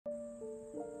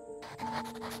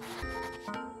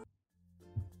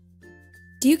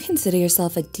Do you consider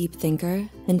yourself a deep thinker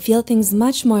and feel things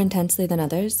much more intensely than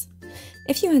others?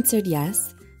 If you answered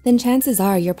yes, then chances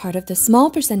are you're part of the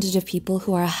small percentage of people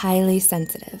who are highly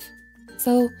sensitive.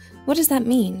 So what does that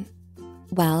mean?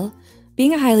 Well,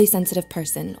 being a highly sensitive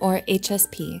person, or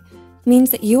HSP, means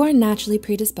that you are naturally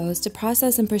predisposed to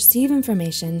process and perceive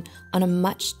information on a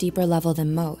much deeper level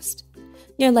than most.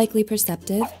 You're likely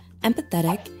perceptive,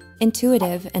 empathetic,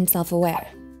 intuitive, and self-aware.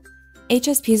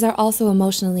 HSPs are also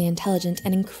emotionally intelligent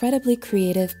and incredibly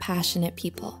creative, passionate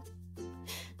people.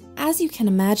 As you can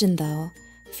imagine though,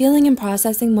 feeling and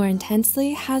processing more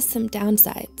intensely has some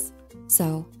downsides.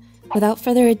 So, without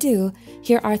further ado,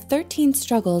 here are 13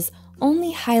 struggles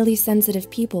only highly sensitive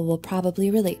people will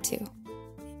probably relate to.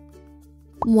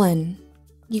 1.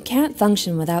 You can't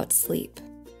function without sleep.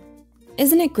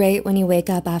 Isn't it great when you wake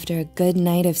up after a good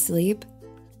night of sleep?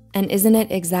 And isn't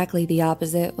it exactly the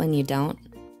opposite when you don't?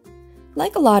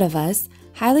 Like a lot of us,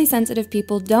 highly sensitive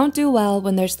people don't do well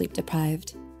when they're sleep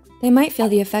deprived. They might feel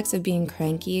the effects of being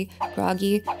cranky,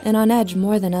 groggy, and on edge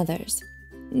more than others.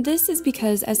 This is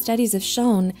because, as studies have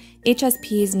shown,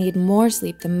 HSPs need more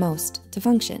sleep than most to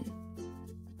function.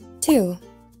 2.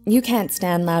 You can't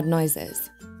stand loud noises.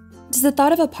 Does the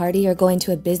thought of a party or going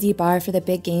to a busy bar for the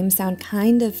big game sound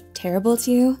kind of terrible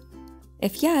to you?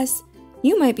 If yes,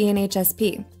 you might be an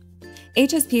HSP.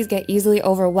 HSPs get easily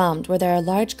overwhelmed where there are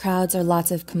large crowds or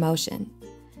lots of commotion.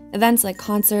 Events like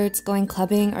concerts, going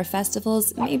clubbing, or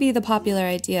festivals may be the popular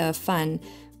idea of fun,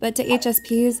 but to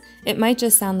HSPs, it might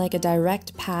just sound like a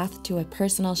direct path to a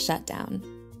personal shutdown.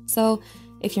 So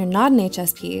if you're not an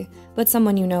HSP, but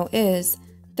someone you know is,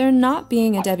 they're not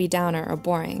being a Debbie Downer or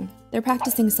boring. They're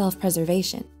practicing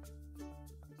self-preservation.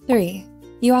 3.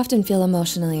 You often feel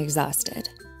emotionally exhausted.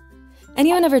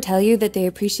 Anyone ever tell you that they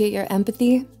appreciate your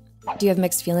empathy? Do you have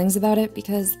mixed feelings about it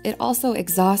because it also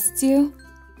exhausts you?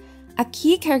 A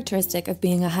key characteristic of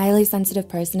being a highly sensitive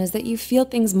person is that you feel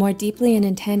things more deeply and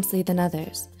intensely than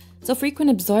others. So frequent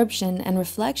absorption and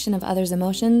reflection of others'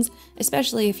 emotions,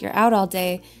 especially if you're out all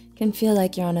day, can feel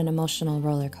like you're on an emotional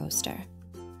roller coaster.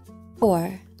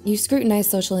 4. You scrutinize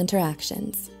social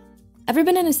interactions. Ever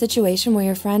been in a situation where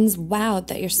your friends wowed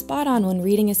that you're spot on when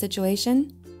reading a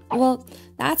situation? Well,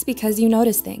 that's because you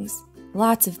notice things,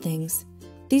 lots of things.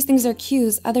 These things are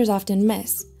cues others often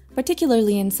miss,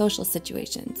 particularly in social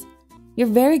situations. You're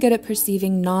very good at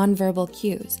perceiving non-verbal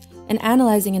cues and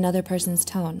analyzing another person's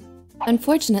tone.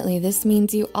 Unfortunately, this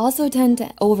means you also tend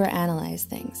to overanalyze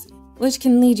things, which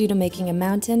can lead you to making a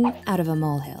mountain out of a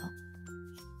molehill.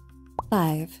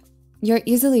 5. You're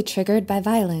easily triggered by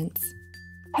violence.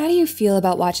 How do you feel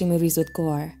about watching movies with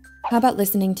gore? How about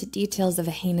listening to details of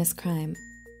a heinous crime?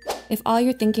 If all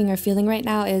you're thinking or feeling right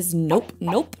now is nope,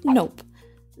 nope, nope,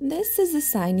 this is a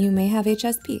sign you may have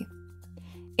HSP.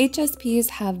 HSPs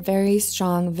have very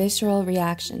strong visceral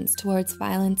reactions towards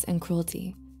violence and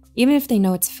cruelty, even if they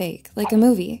know it's fake, like a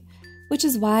movie, which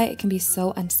is why it can be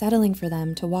so unsettling for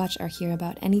them to watch or hear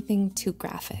about anything too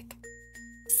graphic.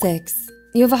 6.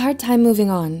 You have a hard time moving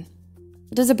on.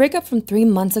 Does a breakup from 3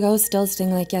 months ago still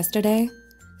sting like yesterday?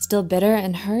 Still bitter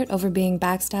and hurt over being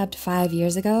backstabbed 5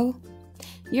 years ago?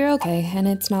 You're okay, and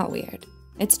it's not weird.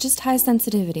 It's just high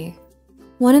sensitivity.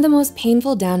 One of the most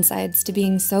painful downsides to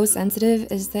being so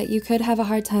sensitive is that you could have a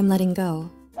hard time letting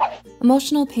go.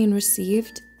 Emotional pain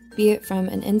received, be it from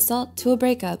an insult to a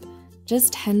breakup,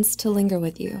 just tends to linger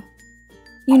with you.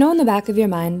 You know in the back of your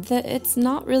mind that it's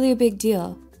not really a big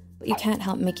deal, but you can't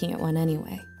help making it one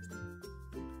anyway.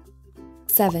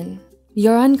 7.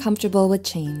 You're uncomfortable with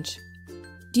change.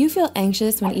 Do you feel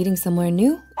anxious when eating somewhere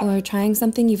new or trying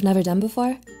something you've never done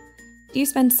before? Do you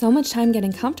spend so much time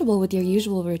getting comfortable with your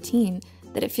usual routine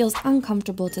that it feels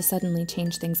uncomfortable to suddenly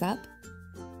change things up?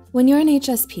 When you're an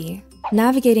HSP,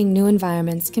 navigating new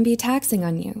environments can be taxing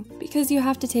on you because you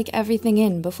have to take everything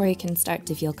in before you can start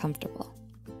to feel comfortable.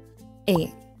 8.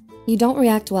 You don't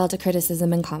react well to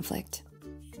criticism and conflict.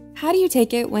 How do you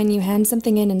take it when you hand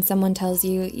something in and someone tells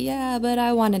you, yeah, but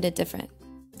I wanted it different?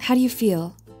 How do you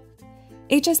feel?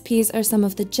 HSPs are some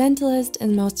of the gentlest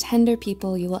and most tender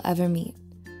people you will ever meet.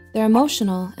 They're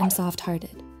emotional and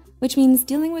soft-hearted, which means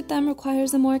dealing with them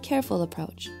requires a more careful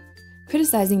approach.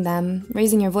 Criticizing them,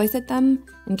 raising your voice at them,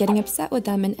 and getting upset with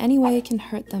them in any way can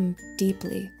hurt them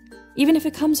deeply, even if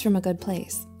it comes from a good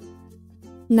place.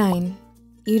 9.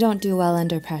 You don't do well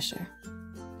under pressure.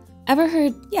 Ever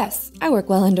heard, yes, I work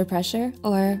well under pressure,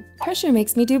 or pressure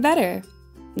makes me do better?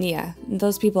 Yeah,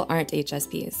 those people aren't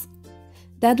HSPs.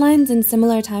 Deadlines and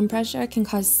similar time pressure can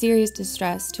cause serious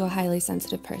distress to a highly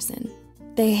sensitive person.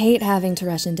 They hate having to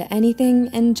rush into anything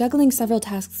and juggling several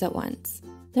tasks at once.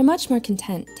 They're much more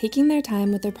content taking their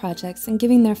time with their projects and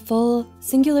giving their full,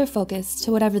 singular focus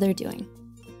to whatever they're doing.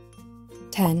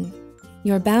 10.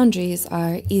 Your boundaries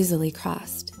are easily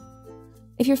crossed.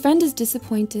 If your friend is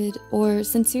disappointed or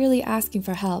sincerely asking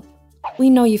for help, we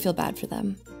know you feel bad for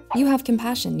them. You have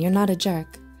compassion, you're not a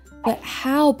jerk. But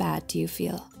how bad do you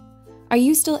feel? Are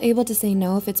you still able to say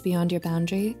no if it's beyond your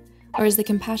boundary? Or is the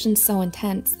compassion so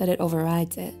intense that it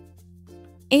overrides it?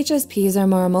 HSPs are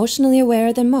more emotionally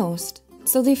aware than most,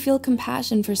 so they feel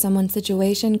compassion for someone's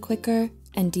situation quicker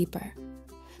and deeper.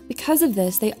 Because of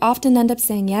this, they often end up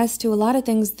saying yes to a lot of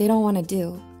things they don't want to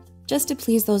do, just to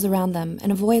please those around them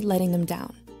and avoid letting them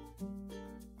down.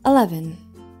 11.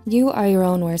 You are your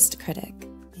own worst critic.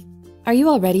 Are you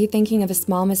already thinking of a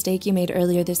small mistake you made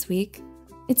earlier this week?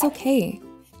 It's okay.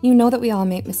 You know that we all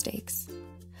make mistakes.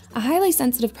 A highly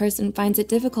sensitive person finds it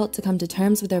difficult to come to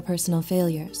terms with their personal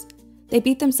failures. They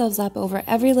beat themselves up over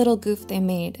every little goof they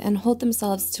made and hold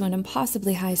themselves to an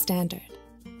impossibly high standard.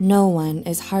 No one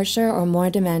is harsher or more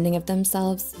demanding of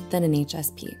themselves than an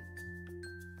HSP.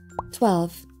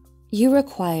 12. You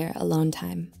require alone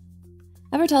time.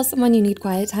 Ever tell someone you need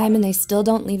quiet time and they still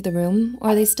don't leave the room,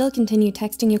 or they still continue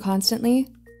texting you constantly?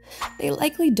 They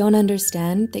likely don't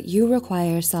understand that you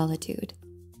require solitude.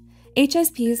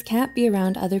 HSPs can't be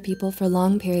around other people for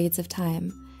long periods of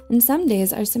time, and some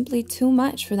days are simply too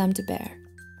much for them to bear.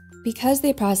 Because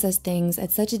they process things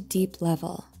at such a deep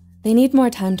level, they need more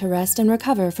time to rest and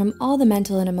recover from all the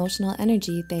mental and emotional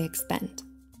energy they expend.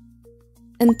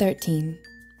 And 13,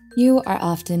 you are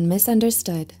often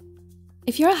misunderstood.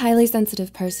 If you're a highly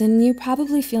sensitive person, you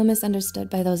probably feel misunderstood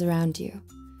by those around you.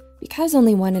 Because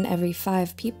only 1 in every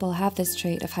 5 people have this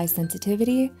trait of high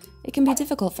sensitivity, it can be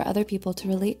difficult for other people to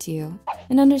relate to you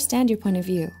and understand your point of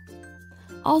view.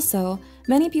 Also,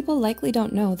 many people likely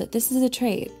don't know that this is a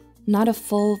trait, not a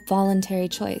full voluntary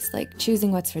choice like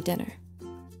choosing what's for dinner.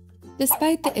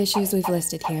 Despite the issues we've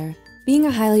listed here, being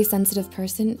a highly sensitive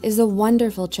person is a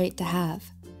wonderful trait to have.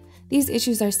 These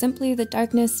issues are simply the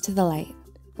darkness to the light,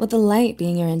 with the light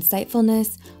being your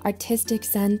insightfulness, artistic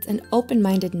sense, and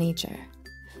open-minded nature.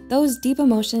 Those deep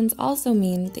emotions also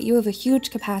mean that you have a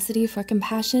huge capacity for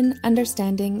compassion,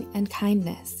 understanding, and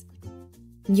kindness.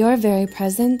 Your very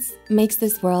presence makes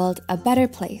this world a better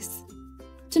place.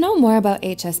 To know more about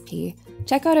HSP,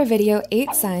 check out our video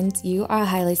 8 signs you are a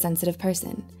highly sensitive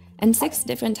person and 6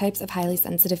 different types of highly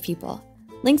sensitive people.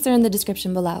 Links are in the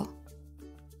description below.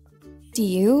 Do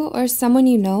you or someone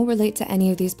you know relate to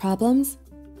any of these problems?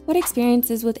 What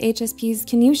experiences with HSPs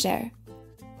can you share?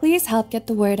 Please help get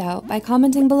the word out by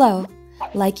commenting below,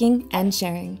 liking, and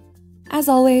sharing. As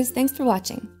always, thanks for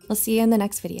watching. We'll see you in the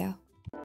next video.